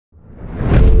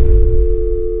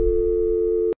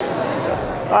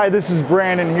Hi, this is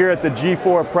Brandon here at the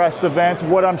G4 press event.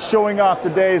 What I'm showing off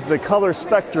today is the color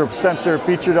spectrum sensor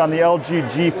featured on the LG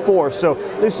G4. So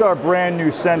this is our brand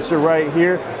new sensor right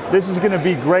here. This is going to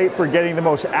be great for getting the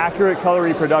most accurate color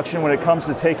reproduction when it comes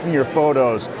to taking your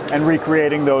photos and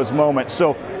recreating those moments.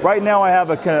 So right now I have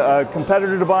a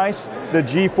competitor device, the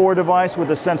G4 device with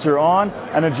the sensor on,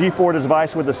 and the G4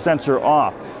 device with the sensor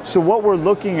off. So what we're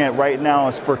looking at right now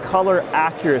is for color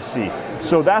accuracy.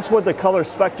 So that's what the color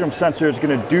spectrum sensor is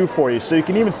going to do for you. So you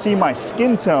can even see my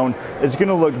skin tone is going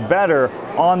to look better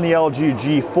on the LG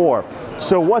G4.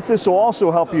 So what this will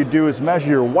also help you do is measure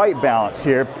your white balance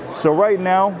here. So right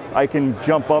now I can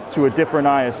jump up to a different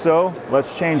ISO.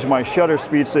 Let's change my shutter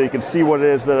speed so you can see what it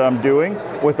is that I'm doing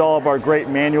with all of our great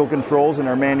manual controls and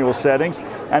our manual settings.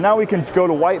 And now we can go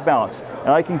to white balance, and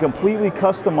I can completely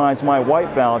customize my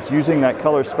white balance using that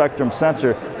color spectrum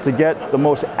sensor to get the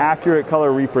most accurate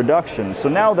color reproduction. So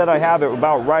now that I have it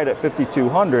about right at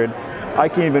 5200, I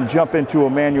can even jump into a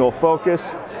manual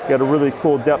focus, get a really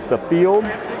cool depth of field.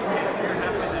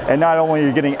 And not only are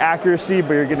you getting accuracy,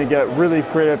 but you're going to get really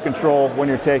creative control when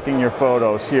you're taking your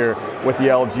photos here with the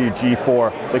LG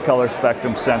G4, the color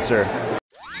spectrum sensor.